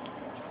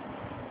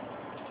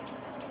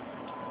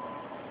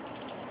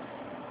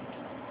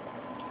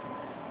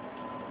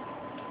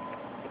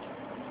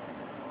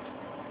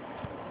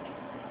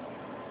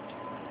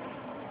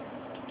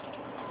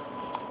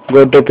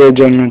 go to page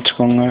 1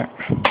 வச்சுக்கோங்க.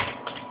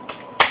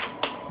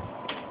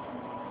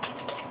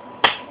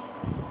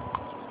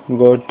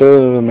 go to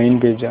main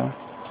page.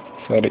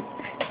 Sorry,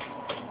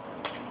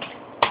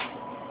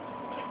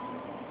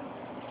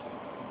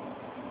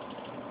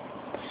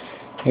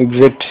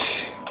 exit.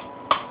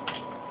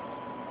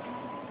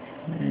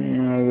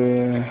 அது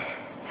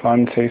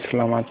font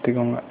sizeல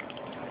மாத்திக்கோங்க.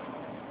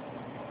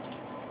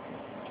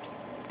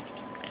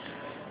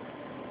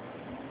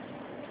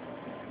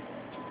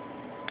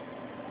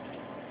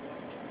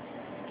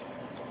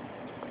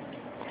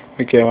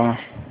 ஓகேவா?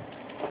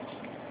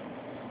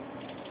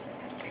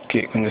 ஓகே,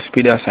 கொஞ்சம்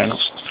ஸ்பீடாக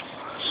செய்யணும்.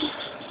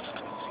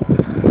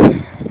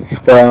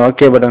 இப்போ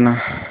ஓகே பட்டண்ணா.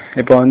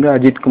 இப்போ வந்து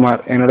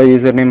அஜித்குமார் என்னோட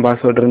யூசர் நேம்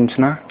பாஸ்வேர்டு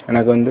இருந்துச்சுன்னா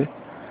எனக்கு வந்து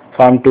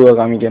ஃபார்ம் 2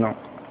 காமிக்கணும்.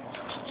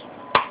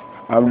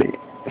 அப்படி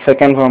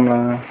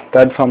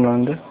தேர்ட் ஃபார்மில்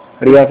வந்து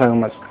ரியாஸ்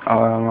அகமத்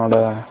அவனோட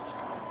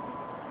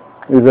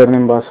யூசர்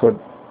நேம் பாஸ்வேர்டு,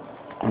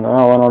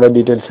 அதாவது அவனோட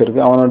டீட்டெயில்ஸ்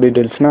இருக்குது. அவனோட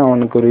டீட்டெயில்ஸ்னால்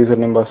அவனுக்கு ஒரு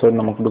யூசர் நேம்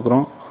பாஸ்வேர்டு நம்ம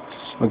கொடுக்குறோம்.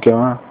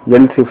 ஓகேவா?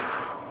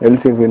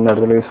 எல்சிஃப் இந்த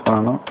இடத்துல யூஸ்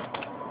பண்ணணும்.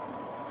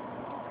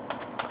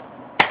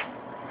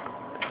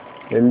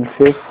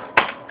 Elsif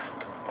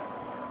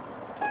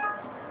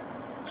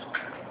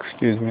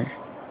excuse me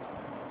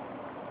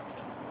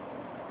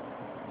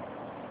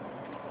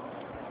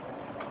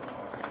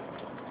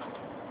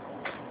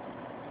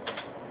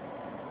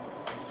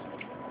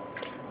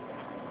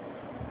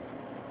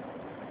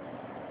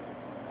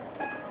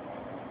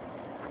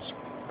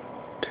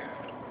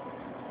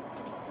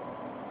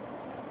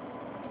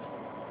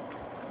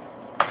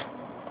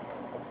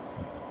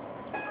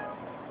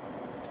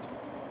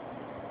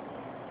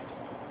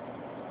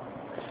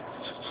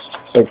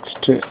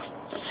text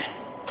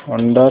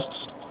 1 dot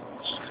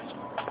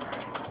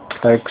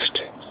text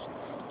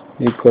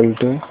equal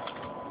to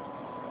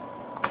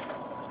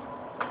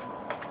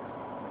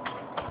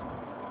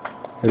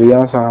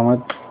Riyaz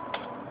Ahmed.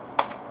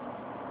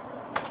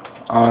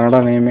 அவனோட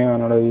நேமே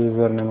அவனோட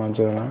யூசர் நேம்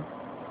வச்சுக்கலாம்.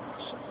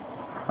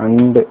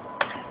 And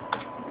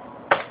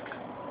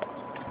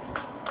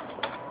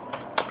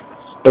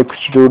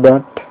text 2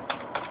 dot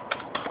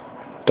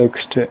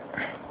text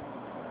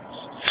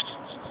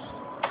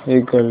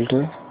equal to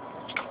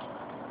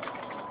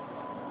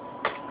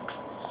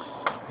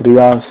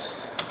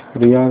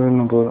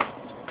ரியாஸ்ன்னு போதும்.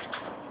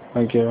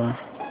 ஓகேவா?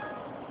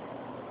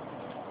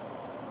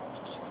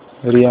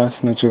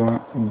 ரியாஸ்ன்னு வச்சுக்கோங்க.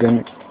 தென்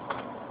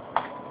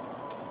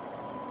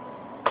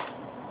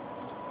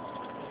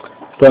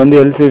இப்போ வந்து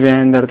எல்சிஃப்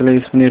இந்த இடத்துல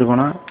யூஸ்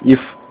பண்ணியிருக்கோன்னா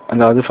இஃப்,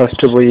 அதாவது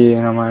ஃபஸ்ட்டு போய்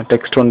நம்ம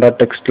text 1 dot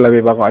textல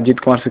போய் பார்ப்போம்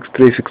அஜித்குமார்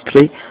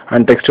 6363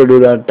 அண்ட் text 2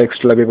 dot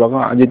textல போய்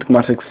பார்ப்போம்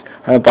அஜித்குமார்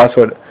 6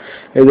 பாஸ்வேர்டு.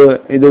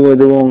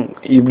 இதுவும்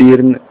இப்படி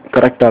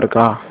கரெக்டாக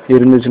இருக்கா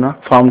இருந்துச்சுன்னா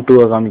ஃபார்ம்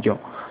 2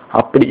 காமிக்கும்.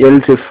 அப்படி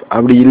எல்சிஃப்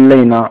அப்படி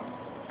இல்லைன்னா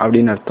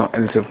அப்படின்னு அர்த்தம்.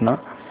 எல்சிஃப்னா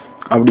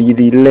அப்படி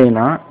இது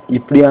இல்லைன்னா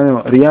இப்படியாவது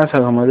ரியாஸ்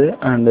அகமது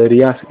அண்ட்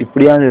ரியாஸ்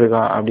இப்படியாவது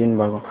இருக்கா அப்படின்னு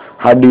பார்க்கும்.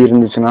 அப்படி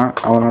இருந்துச்சுன்னா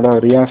அவனோட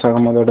ரியாஸ்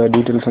அகமதோட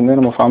டீட்டெயில்ஸ் வந்து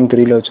நம்ம ஃபார்ம்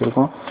 3ல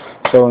வச்சுருக்கோம்.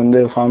 ஸோ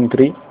வந்து ஃபார்ம்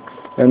 3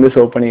 வந்து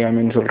சேவ்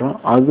பண்ணிக்காமின்னு சொல்கிறோம்.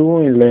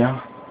 அதுவும்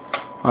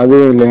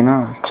இல்லைன்னா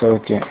சரி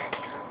ஓகே,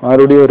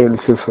 மறுபடியும் ஒரு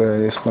எல்சிஃப்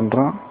யூஸ்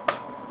பண்ணுறோம்.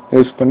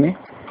 யூஸ் பண்ணி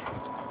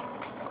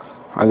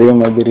அதே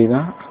மாதிரி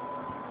தான்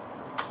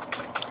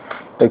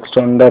டெக்ஸ்ட்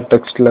வந்தா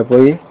டெக்ஸ்ட்ல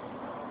போய்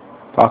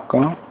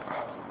பார்க்கணும்.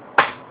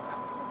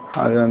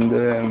 அது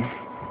வந்து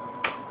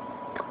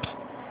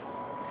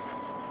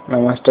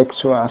நம்ம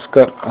டெக்ஸ்ட்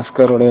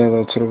அஸ்கருடைய இதை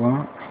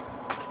வச்சிருக்கோம்.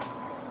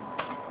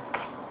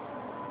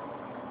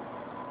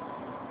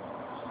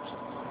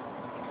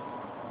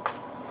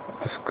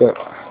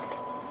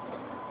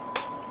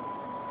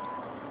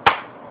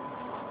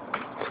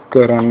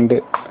 Asghar and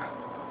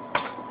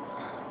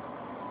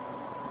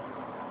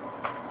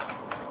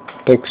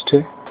text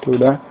to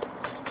that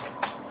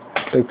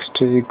text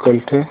equal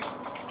to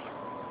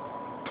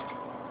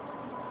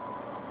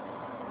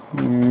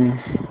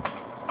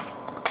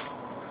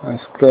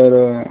asker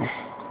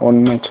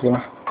 1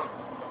 வச்சுக்கலாம்.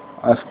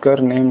 asker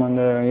name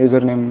அந்த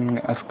user name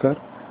asker.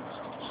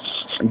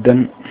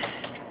 then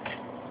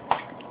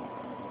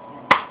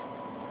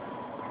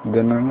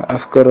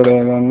asker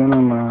வந்து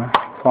நம்ம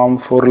form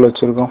 4ல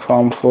வச்சிருக்கோம்.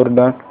 form 4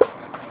 dot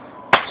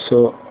so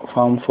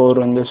form 4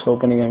 வந்து ஷோ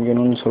பண்ணி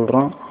காமிக்கணும்னு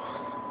சொல்றோம்.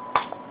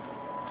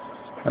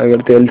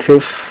 அதுக்கடுத்து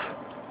else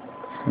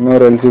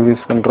இன்னொரு else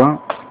யூஸ் பண்றோம்.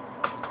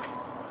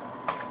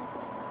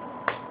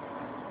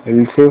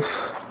 else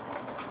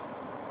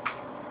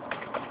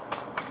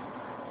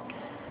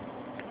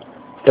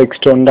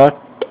text on dot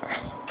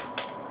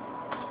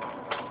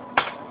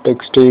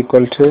text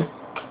equal to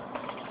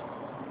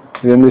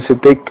இது வந்து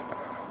சித்திக்.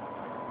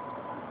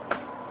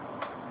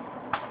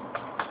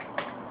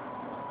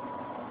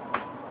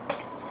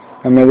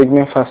 நம்ம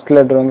எதுக்குமே ஃபர்ஸ்ட்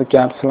லெட்டர் வந்து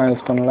கேப்ஸ்லாம்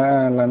யூஸ் பண்ணல,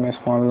 எல்லாமே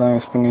ஸ்மால் தான்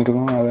யூஸ்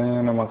பண்ணியிருக்கோம். அதை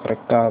நம்ம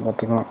கரெக்டாக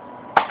பார்த்துக்கலாம்.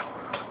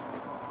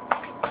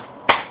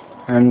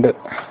 And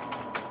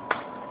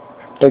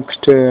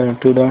text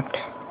two dot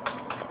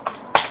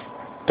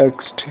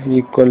text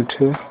equal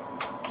to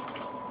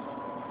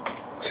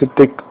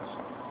Siddique.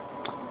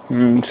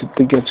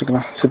 Siddique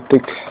வச்சுக்கலாம்.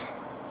 சித்திக்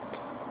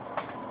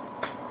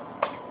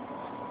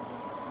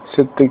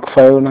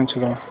 5ன்னு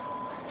வச்சுக்கலாம்.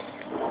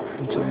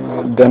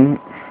 தென்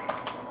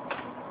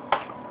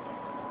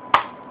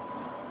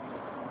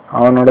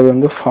அவனோடது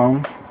வந்து ஃபார்ம்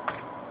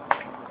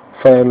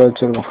 5ல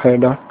வச்சிருக்கோம். 5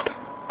 டாட்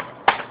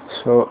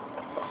ஸோ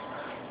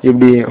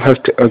இப்படி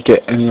ஃபர்ஸ்ட் ஓகே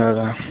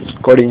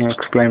கோடிங்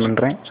எக்ஸ்பிளைன்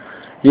பண்ணுறேன்.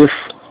 இஃப்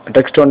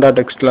டெக்ஸ்ட் 1 டாட்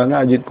டெக்ஸ்ட்டில் வந்து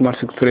அஜித்குமார்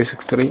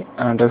 6363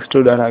 டெக்ஸ்ட்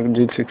 2 டாட்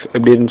அஜித் 6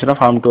 எப்படி இருந்துச்சுன்னா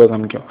ஃபார்ம் 2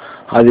 காமிக்கும்.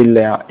 அது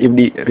இல்லையா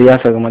இப்படி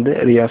ரியாஸ் ஆகும்போது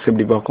ரியாஸ்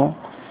எப்படி பார்க்கும்.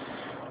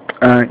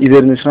 இது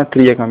இருந்துச்சுன்னா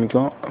 3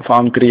 காமிக்கும்,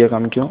 ஃபார்ம் 3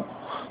 காமிக்கும்.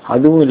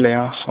 அதுவும்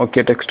இல்லையா okay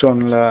text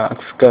 1ல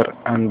Asghar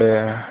and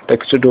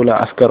text 2ல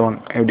Asghar 1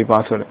 எப்படி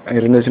பாஸ்வேர்டு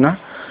இருந்துச்சுன்னா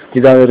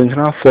இதாக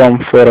இருந்துச்சுன்னா ஃபார்ம்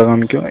 4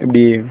 காமிக்கும்.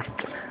 இப்படி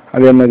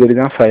அதே மாதிரி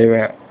தான்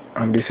 5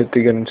 அப்படி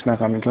சித்திக் இருந்துச்சுன்னா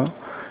காமிக்கும்.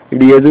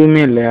 இப்படி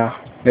எதுவுமே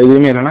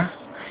இல்லைன்னா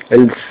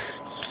எல்ஸ்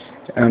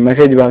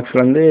மெசேஜ்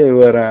பாக்ஸில் வந்து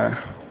ஒரு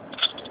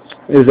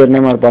user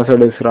name R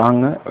password is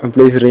wrong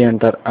please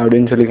re-enter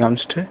அப்படின்னு சொல்லி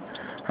காமிச்சிட்டு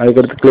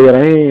அதுக்கடுத்து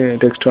கிளியராகி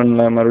டெக்ஸ்ட்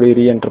 1ல மறுபடியும்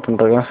ரீஎன்டர்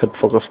பண்ணுறதுதான் செட்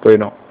ஃபோக்கஸ்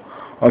போயிடும்.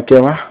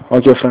 ஓகேவா?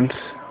 ஓகே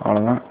ஃப்ரெண்ட்ஸ்,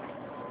 அவ்வளோதான்.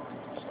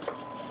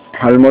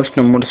 ஆல்மோஸ்ட்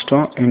நம்ம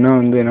முடிச்சிட்டோம். இன்னும்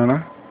வந்து என்னென்னா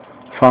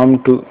ஃபார்ம்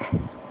 2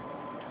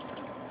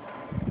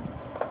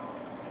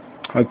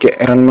 ஓகே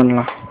ரன்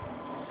பண்ணலாம்.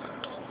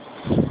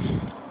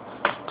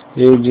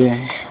 ஏஜே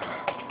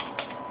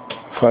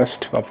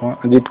ஃபர்ஸ்ட் பார்ப்போம்.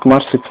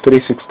 அஜித்குமார்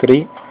 6363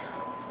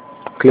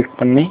 கிளிக்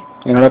பண்ணி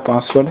என்னோட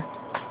பாஸ்வேர்டு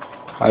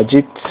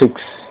அஜித்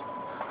 6.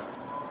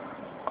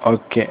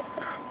 ஓகே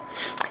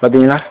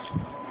பார்த்தீங்களா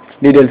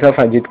டீட்டெயில்ஸ் ஆஃப்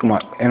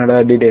அஜித்குமார் என்னோட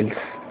டீட்டெயில்ஸ்.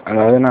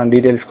 அதாவது நான்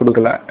டீட்டெயில்ஸ்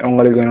கொடுக்கல,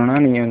 உங்களுக்கு வேணும்னா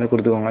நீங்கள் வந்து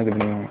கொடுத்துக்கோங்க. இது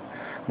பண்ணிக்கோங்க.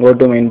 கோ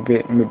டு மெயின்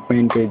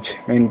பேஜ்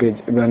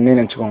இப்படி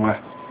வந்தேன்னு வச்சுக்கோங்க.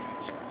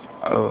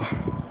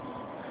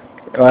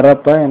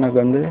 வரப்போ எனக்கு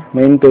வந்து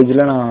மெயின்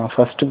பேஜில் நான்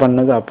ஃபஸ்ட்டு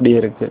பண்ணது அப்படியே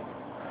இருக்குது.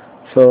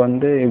 ஸோ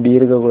வந்து இப்படி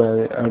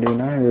இருக்கக்கூடாது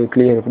அப்படின்னா இது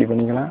கிளியர் எப்படி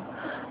பண்ணிக்கலாம்.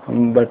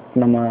 பட்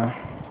நம்ம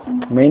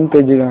மெயின்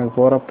பேஜுக்கு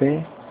போகிறப்பே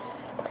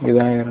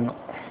இதாக இருக்கணும்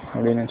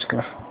அப்படின்னு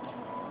வச்சுக்கலாம்.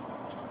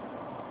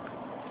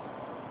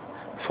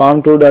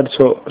 ஃபார்ம் 2 டாட்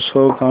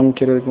ஷோ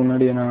காமிக்கிறதுக்கு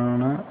முன்னாடி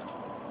என்னன்னா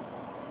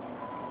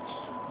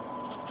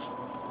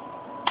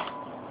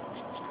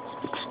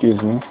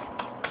எக்ஸ்கியூஸ் மீ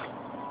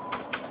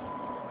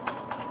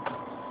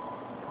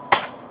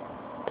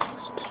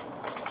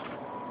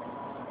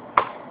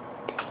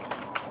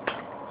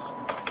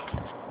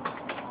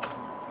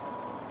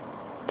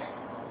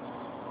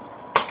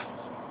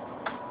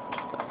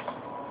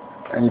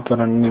இப்போ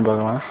ரன் பண்ணி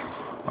பார்க்கலாம்.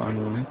 1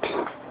 minute.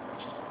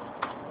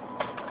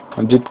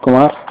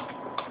 Ajithkumar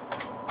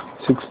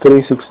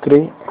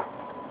 6363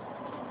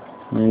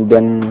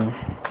 then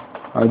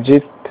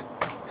Ajith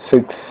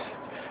 6.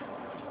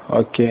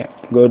 Okay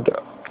good.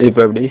 இப்போ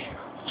எப்படி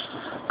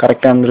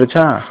கரெக்டாக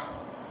வந்துருச்சா?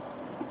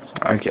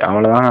 ஓகே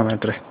அவ்வளோதான்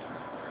மேட்ரு.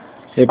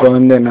 இப்போ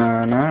வந்து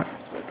என்னன்னா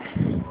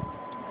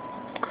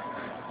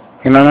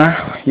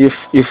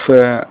இஃப்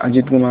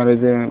அஜித்குமார்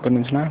இது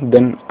பண்ணுச்சுன்னா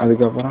தென்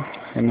அதுக்கப்புறம்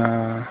என்ன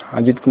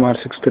அஜித்குமார்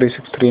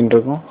 6363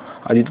 இருக்கும்.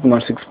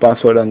 அஜித்குமார் 6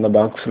 பாஸ்வேர்டு அந்த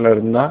பாக்ஸில்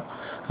இருந்தால்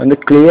வந்து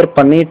கிளியர்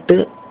பண்ணிவிட்டு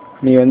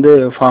நீ வந்து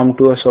ஃபார்ம்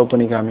 2 ஷோ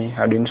பண்ணி காமி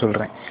அப்படின்னு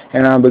சொல்கிறேன்.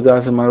 ஏன்னா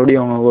பிகாஸ்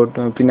மறுபடியும்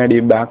அவங்க பின்னாடி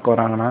பேக்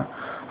வராங்கன்னா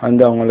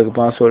வந்து அவங்களுக்கு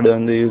பாஸ்வேர்டு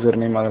வந்து யூசர்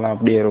நேம் அதெல்லாம்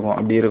அப்படியே இருக்கும்.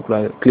 அப்படி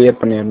இருக்கக்கூடாது, கிளியர்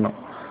பண்ணிடணும்.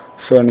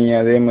 ஸோ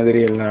நீங்கள் அதே மாதிரி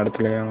எல்லா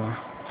இடத்துலையும்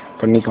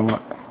பண்ணிக்கோங்க.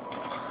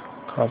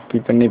 காப்பி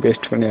பண்ணி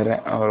பேஸ்ட்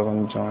பண்ணிடுறேன். அவர்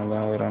கொஞ்சம்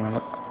இதாகிறனால.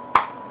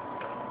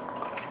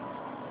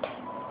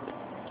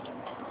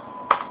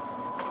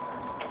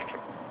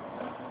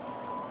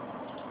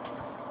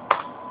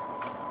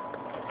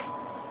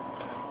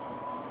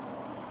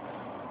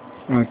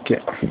 ஓகே,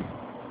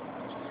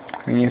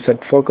 நீங்கள்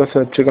செட் ஃபோக்கஸ்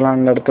வச்சுக்கலாம்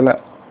அந்த இடத்துல.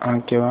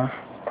 ஓகேவா,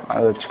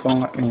 அதை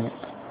வச்சுக்கோங்க. நீங்கள்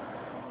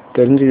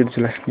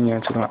தெரிஞ்சுக்கிடுச்சுல, நீங்கள்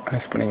வச்சுக்கலாம்,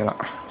 யூஸ்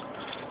பண்ணிக்கலாம்.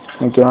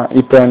 ஓகேவா,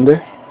 இப்போ வந்து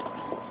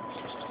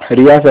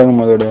ரியாஸ்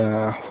அகமதோட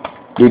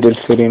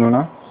டீட்டெயில்ஸ்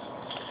தெரியணும்னா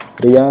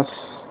ரியாஸ்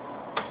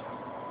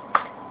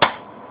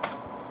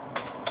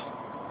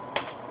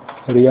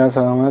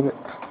அகமது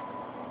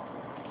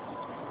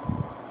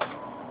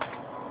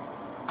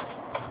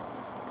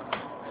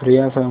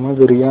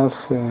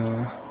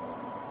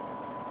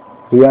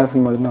ரியாஸ்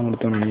மட்டும் தான்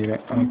கொடுத்தோம்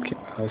நினைக்கிறேன். ஓகே,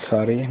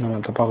 சாரி, நம்ம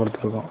தப்பாக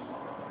கொடுத்துருக்கோம்,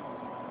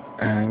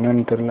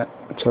 என்னன்னு தெரில.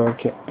 சரி,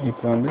 ஓகே.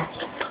 இப்போ வந்து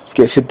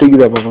ஓகே, சித்திக்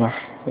தான் பார்க்கலாம்.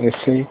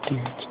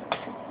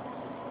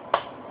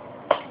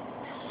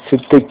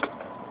 சித்திக்.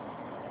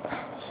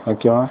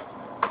 ஓகேவா,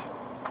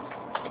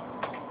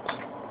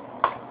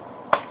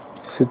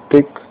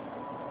 சித்திக்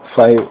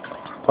 5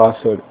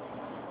 பாஸ்வேர்டு.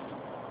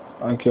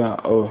 ஓகேவா.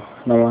 ஓ,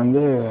 நம்ம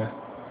வந்து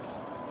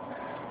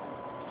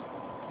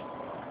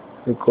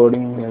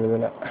ரெக்கார்டிங்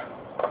எழுதலை.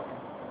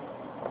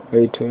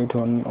 Wait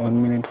one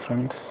minute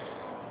friends.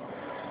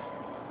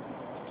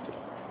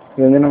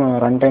 இது வந்து நம்ம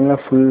ரன்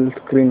டைமில் ஃபுல்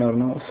ஸ்க்ரீன்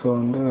வரணும். ஸோ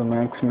வந்து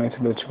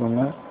மேக்ஸிமைஸ்டு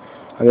வச்சுக்கோங்க.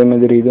 அதே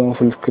மாதிரி இதுவும்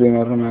ஃபுல் ஸ்க்ரீன்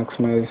வரணும்,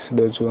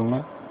 மேக்ஸிமைஸ்டு வச்சுக்கோங்க.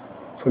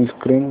 ஃபுல்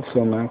ஸ்க்ரீன், ஸோ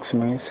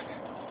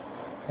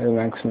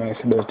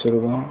மேக்ஸிமைஸ்டு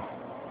வச்சுருக்கோம்.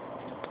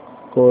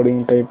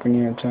 கோடிங் டைப் பண்ணி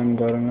வச்சான்னு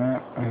பாருங்கள்.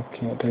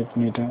 ஓகே, டைப்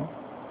பண்ணிட்டோம்.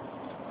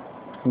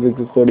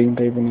 இதுக்கு கோடிங்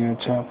டைப்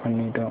பண்ணியாச்சா?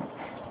 பண்ணிட்டோம்.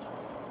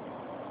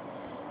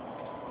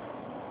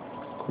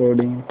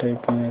 கோடிங்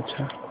டைப்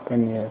பண்ணியாச்சா?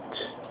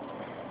 பண்ணியாச்சு.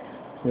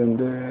 இது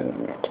வந்து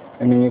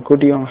நீங்கள்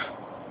கூட்டிக்கோங்க,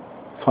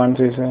 ஃபாண்ட்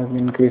சைஸை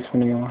இன்க்ரீஸ்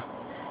பண்ணிக்கோங்க.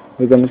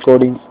 இதுக்கு வந்து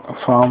கோடிங்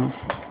ஃபார்ம்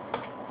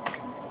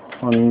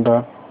 1.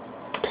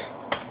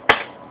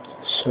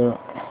 So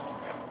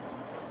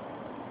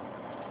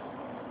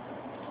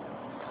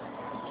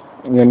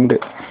end.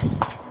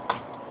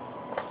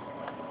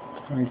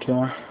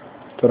 ஓகேவா,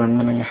 இப்போ ரன்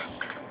பண்ணுங்க.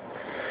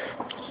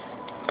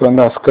 இப்போ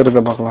வந்து அஸ்கர்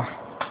இதை பார்க்கலாம்.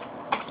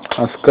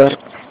 அஸ்கர்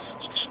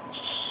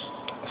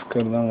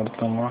தான்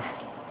கொடுத்தோமா?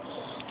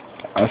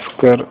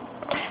 அஸ்கர்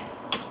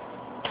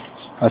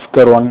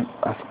 1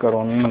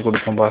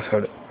 கொடுத்தோம்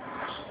பாஸ்வேர்டு.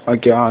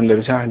 ஓகேவா,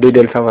 வந்துடுச்சா?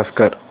 டீட்டெயில்ஸ் ஆஃப்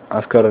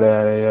அஸ்கரோட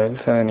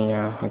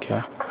நீங்கள்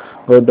ஓகேவா.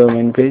 கோ டு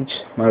மெயின் பேஜ்,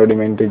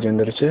 மறுபடியும் மெயின் பேஜ்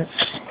வந்துடுச்சு.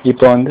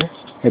 இப்போ வந்து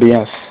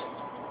ரியாஸ்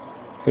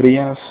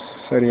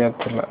சரியா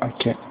தெரியல.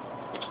 ஓகே,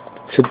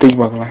 சித்திக்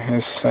பார்க்கலாம்.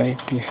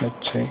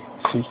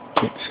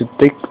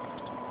 Siddique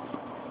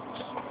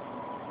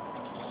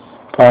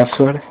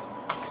password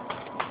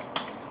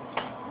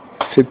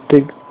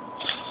Siddique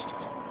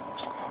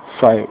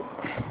 5.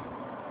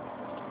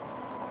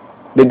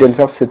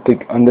 Details of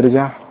Siddique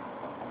வந்துருச்சா?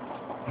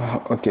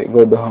 Okay, go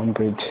to home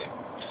page.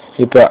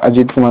 இப்போ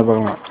அஜித்குமார்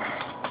பார்க்கலாம்.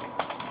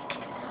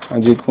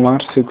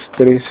 அஜித்குமார்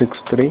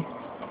 6363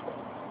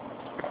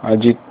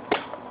 அஜித்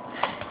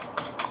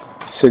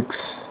 6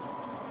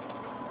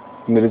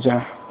 வந்துருச்சா?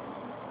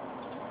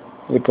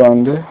 இப்போ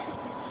வந்து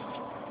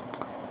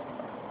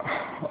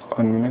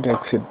 1 மினிட்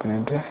எக்ஸிட்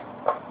பண்ணிட்டு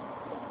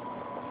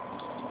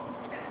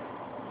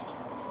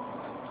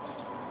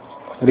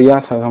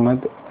ரியாஸ்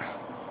அகமது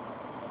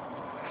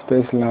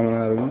ஸ்பேஸ்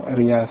இல்லாமல் இருக்கும்.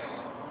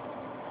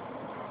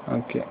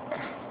 ஓகே,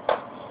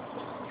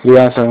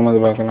 ரியாஸ் அகமது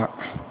பார்க்கலாம்.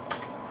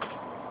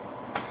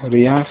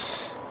 Riyaz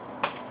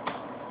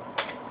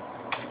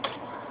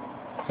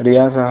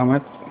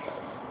Ahmed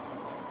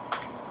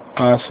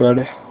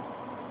password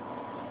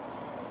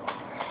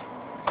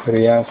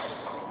Riyaz.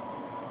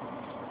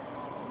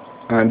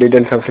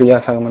 Details of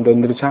Riyaz Ahmed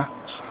வந்துருச்சா?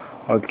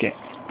 ஓகே,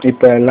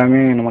 இப்போ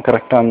எல்லாமே நம்ம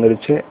கரெக்டாக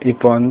வந்துருச்சு.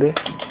 இப்போ வந்து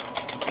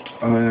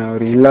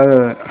ஒரு இல்லாத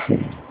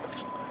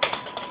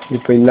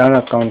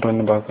அக்கௌண்ட்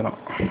வந்து பார்க்குறோம்.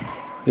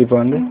 இப்போ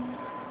வந்து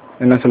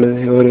என்ன சொல்லுது?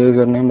 ஒரு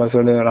user name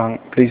password wrong,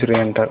 please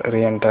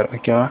re-enter.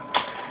 ஓகேவா,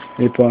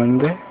 இப்போ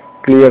வந்து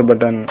கிளியர்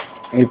பட்டன்.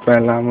 இப்போ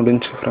எல்லாம்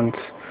முடிஞ்சு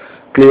ஃப்ரெண்ட்ஸ்.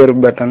 கிளியர்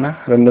பட்டன்னா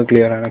ரெண்டும்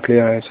கிளியர்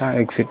ஆகிடுச்சா?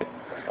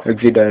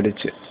 எக்ஸிட்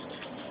ஆகிடுச்சு.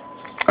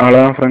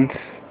 அவ்வளோதான் ஃப்ரெண்ட்ஸ்,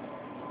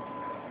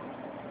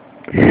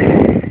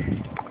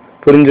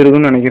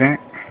 புரிஞ்சிருக்குன்னு நினைக்கிறேன்.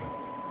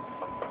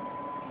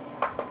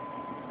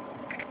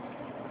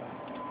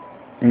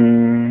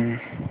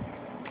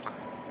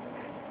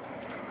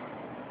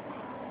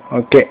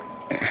 ஓகே,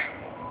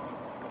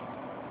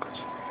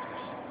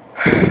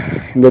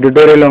 இந்த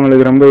டுட்டோரியல்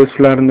உங்களுக்கு ரொம்ப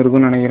யூஸ்ஃபுல்லாக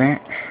இருந்திருக்கும்னு நினைக்கிறேன்.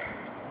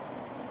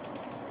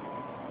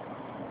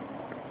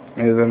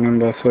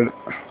 இதுதான் பாஸ்வேர்டு.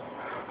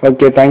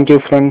 Okay, thank you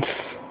friends.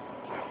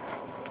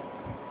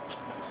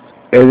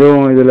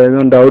 இதில்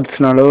எதுவும்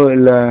டவுட்ஸ்னாலோ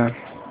இல்லை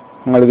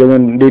உங்களுக்கு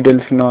எதுவும்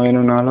டீட்டெயில்ஸ் இன்னும்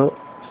வேணும்னாலோ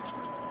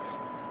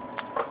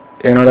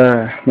என்னோட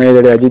மெயில்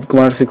ஐடி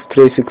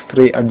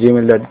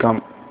ajithkumar6363@gmail.com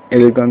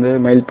இதுக்கு வந்து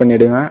மெயில்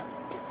பண்ணிவிடுங்க.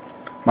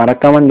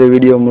 மறக்காமல் இந்த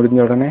வீடியோ முடிஞ்ச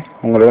உடனே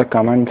உங்களோட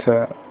கமெண்ட்ஸை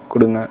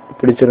கொடுங்க.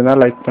 பிடிச்சிருந்தா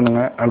லைக்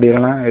பண்ணுங்கள். அப்படி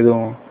இல்லைனா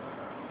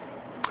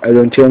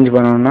எதுவும் சேஞ்ச்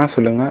பண்ணணும்னா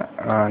சொல்லுங்கள்,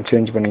 நான்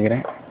சேஞ்ச்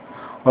பண்ணிக்கிறேன்.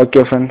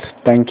 Okay friends,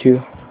 thank you.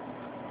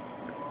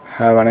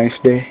 Have a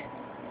nice day.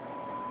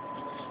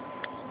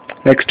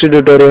 Next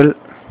tutorial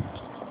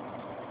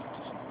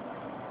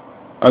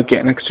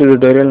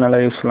நல்லா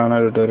யூஸ்ஃபுல்லான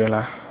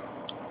டியூட்டோரியலாக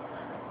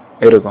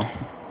இருக்கும்.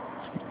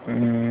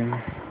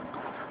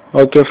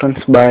 ஓகே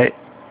ஃப்ரெண்ட்ஸ், பாய்.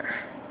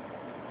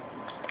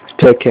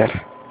 Take care.